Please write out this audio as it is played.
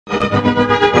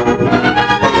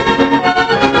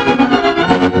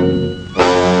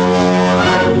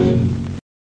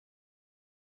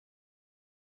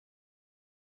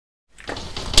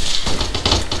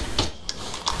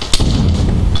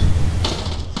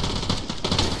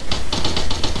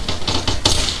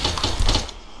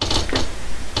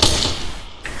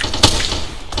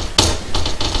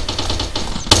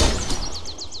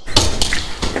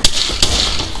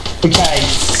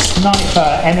Sniper,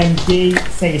 MMG,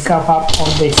 set yourself up on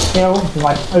this hill,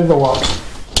 like Overwatch.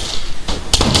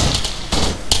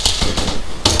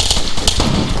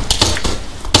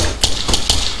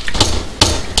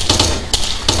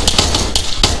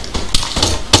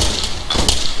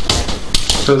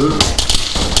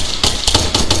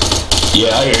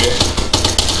 Yeah, I hear you.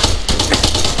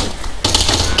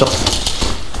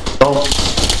 Oh.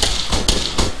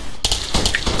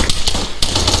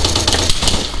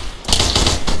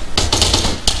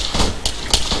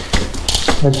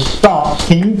 Let's start.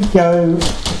 Can you go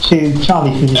to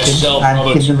Charlie's position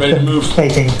and give them some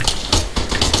taking?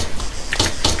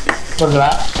 What's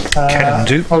that? Can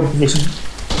do. Hold position.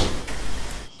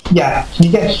 Yeah, can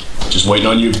you get... Just waiting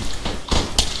on you.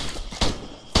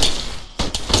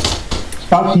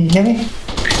 Spark, can you hear me?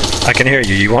 I can hear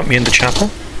you. You want me in the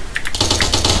chapel?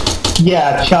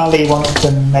 Yeah, Charlie wants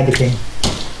some medicing.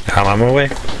 I'm on my way.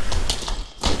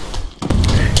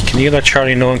 Can you let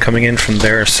Charlie know I'm coming in from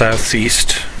there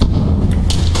southeast?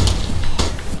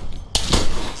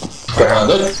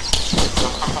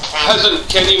 Peasant,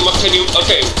 can you,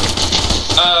 okay.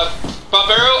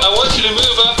 Barbaro, I want you to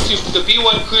move up to the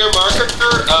B1 clear marker.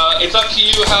 It's up to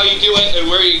you how you do it and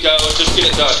where you go. Just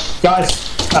get it done. Guys,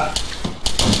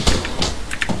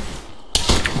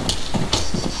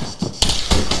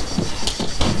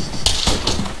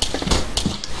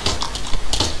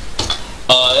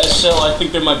 SL, I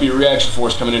think there might be a reaction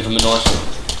force coming in from the north.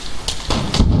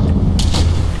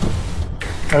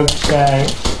 okay.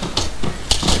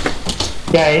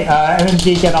 Okay,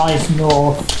 MMG, get eyes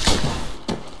north.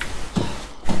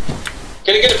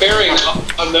 Can you get a bearing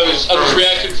on those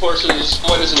reaction forces?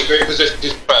 One is in a great position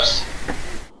to press.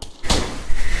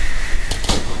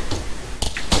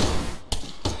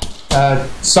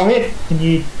 Sorry, can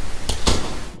you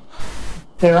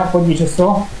clear up what you just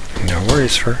saw? No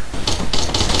worries, sir.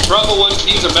 Bravo 1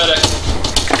 needs a medic.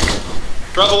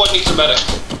 Bravo 1 needs a medic.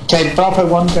 Okay, Bravo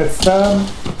 1 go firm.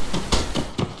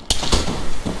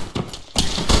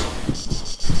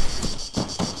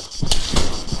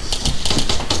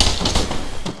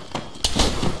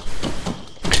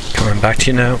 Coming back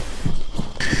to you now.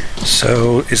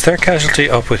 So, is their casualty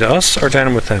up with us or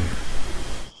down with them?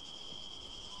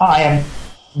 I am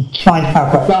trying to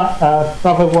calculate.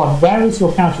 Bravo 1, where is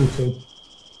your casualty?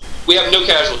 We have no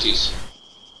casualties.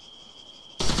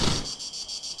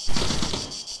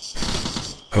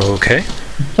 Okay.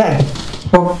 Okay.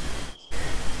 Well,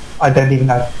 I don't even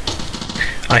know.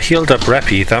 I healed up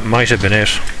Reppy, that might have been it.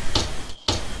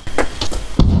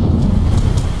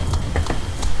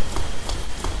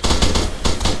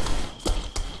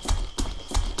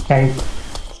 Okay.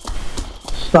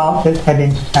 Start to head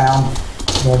into town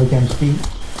where we're going to be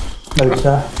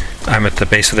closer. I'm at the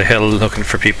base of the hill looking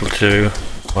for people to,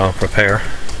 well, repair.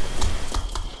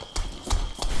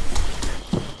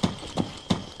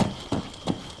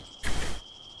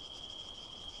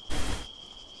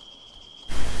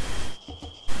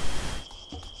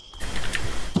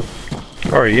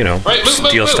 Or, you know, right,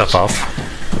 steal stuff off.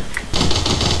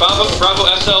 Bravo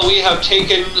SL, we have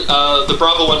taken the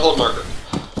Bravo 1 hold marker.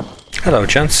 Hello,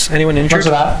 gents. Anyone injured?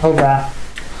 Roger that, hold that.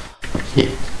 Yeah.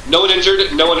 No one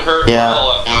injured, no one hurt. Yeah.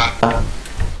 All up.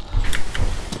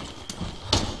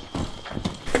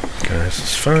 Guys,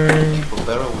 it's fine.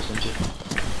 Octoberr was injured.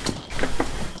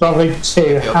 Bravo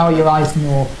 2, how are your eyes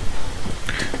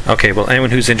north? Okay, well, anyone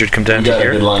who's injured, come down We to got a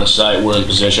here. good line of sight. We're in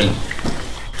position.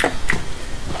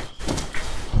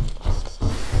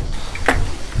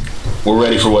 We're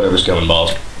ready for whatever's coming,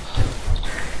 boss.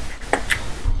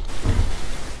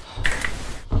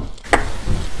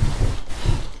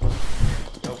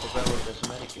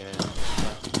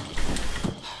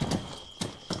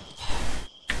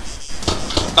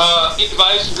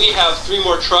 Advise, we have 3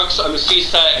 more trucks on the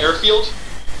Seaside airfield.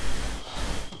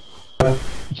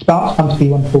 Start comes to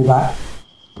B1 pullback.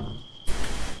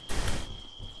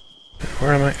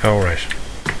 Where am I? Oh, right.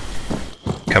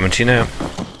 Coming to you now.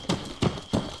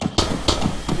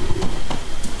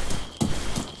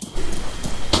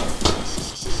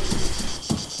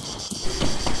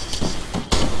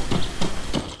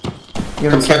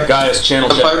 Guys, channel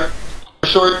check.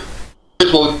 Short.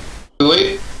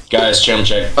 Wait. Guys, channel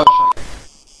check.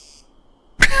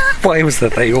 Why was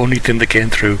that the only thing that came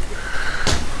through?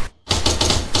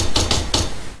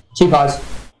 2 guys.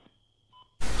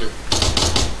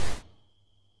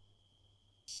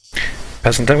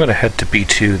 Peasant, I'm going to head to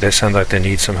B2. They sound like they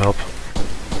need some help.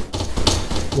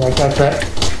 Yeah, go for it.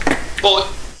 Bullet.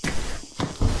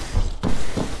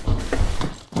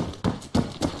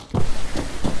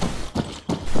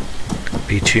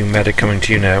 B2 medic coming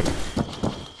to you now.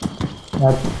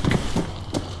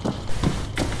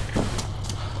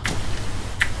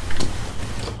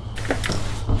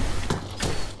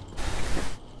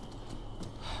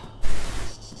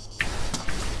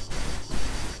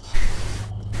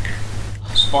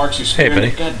 Sparks, you Hey, scared buddy.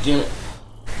 me. God damn it.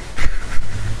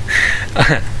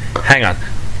 Hang on.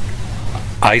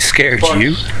 I scared Sparks,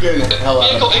 you? scaring the hell out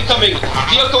of Vehicle me. incoming!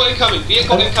 Vehicle incoming!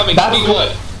 Vehicle incoming! That's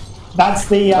B1! That's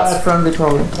the friendly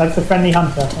problem. that's the friendly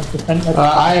hunter. That's the friendly.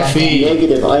 IFV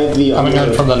Negative, IFV on coming in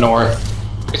the from the north.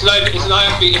 It's an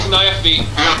IFB, it's an IFB.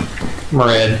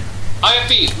 Red.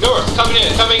 IFB, north, coming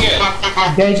in.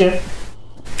 Engage it.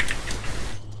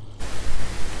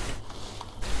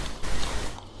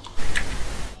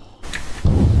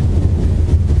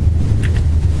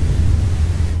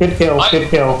 Good kill. Good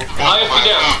kill. IFB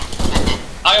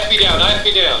down.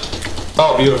 IFB down.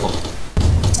 Oh, beautiful.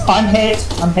 I'm hit.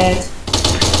 I'm hit.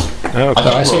 Oh, So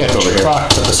I see a Over here. truck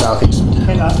to the southeast.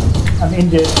 I'm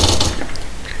injured.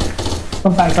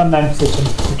 Contact unknown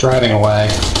position. Driving away.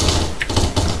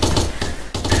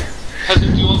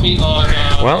 Peasant, do you want me on,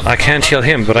 well, I can't heal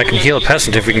him, but I can heal a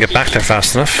peasant if we can get back there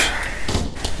fast enough.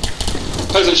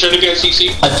 Peasant, should it be on CC?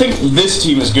 I think this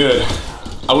team is good.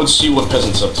 I would see what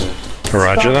Peasant's up to.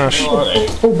 Roger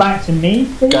that. Pull back to me,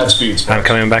 please. Godspeed, I'm Sparks.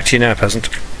 coming back to you now, peasant.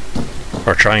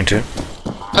 Or trying to.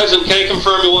 Peasant, can you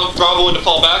confirm you want Bravo 1 to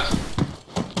fall back?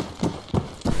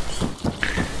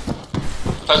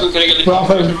 Peasant, can I get the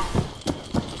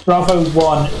Bravo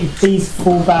 1, you please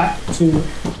fall back to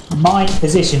my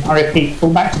position. I repeat,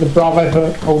 fall back to the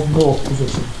Bravo Hold North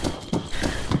position.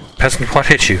 Peasant, what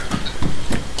hit you?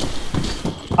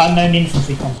 Unknown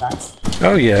infantry contacts.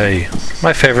 Oh, yay.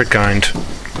 My favourite kind.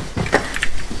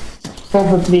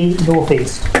 Probably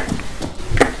northeast.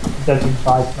 Judging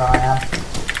by where I am.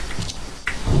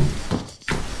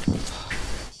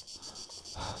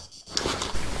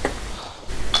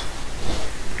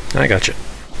 I got you.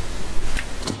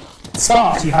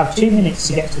 Sparks, you have 2 minutes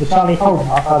to get to the Charlie Hold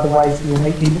mark, otherwise you'll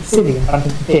make me look silly in front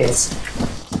of the peers.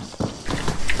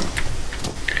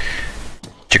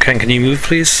 Jacan, can you move,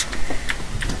 please?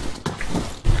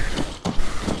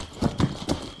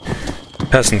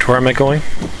 Peasant, where am I going?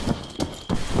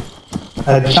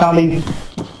 Charlie.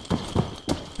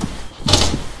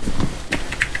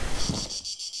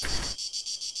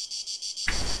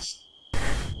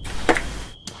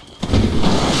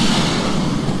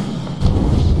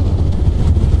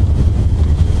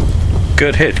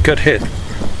 Good hit, good hit.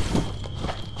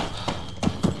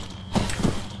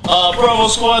 Bravo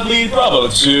squad lead, Bravo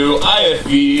 2.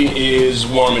 IFV is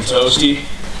warm and toasty.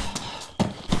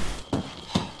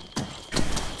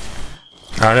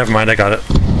 Ah, never mind, I got it.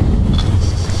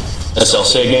 SL,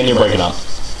 say again, you're breaking up.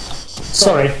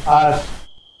 Sorry,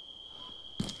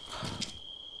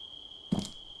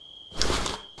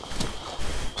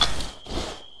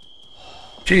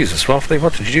 Jesus, Waffly,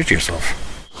 what did you do to yourself?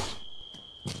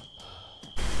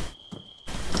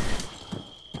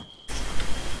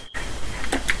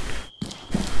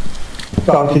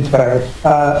 Dark Barry.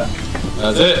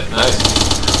 That's it. Nice.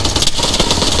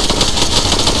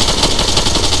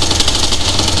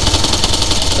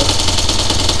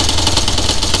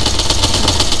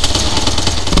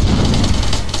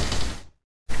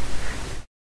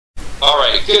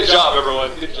 Alright, good job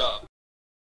everyone, good job.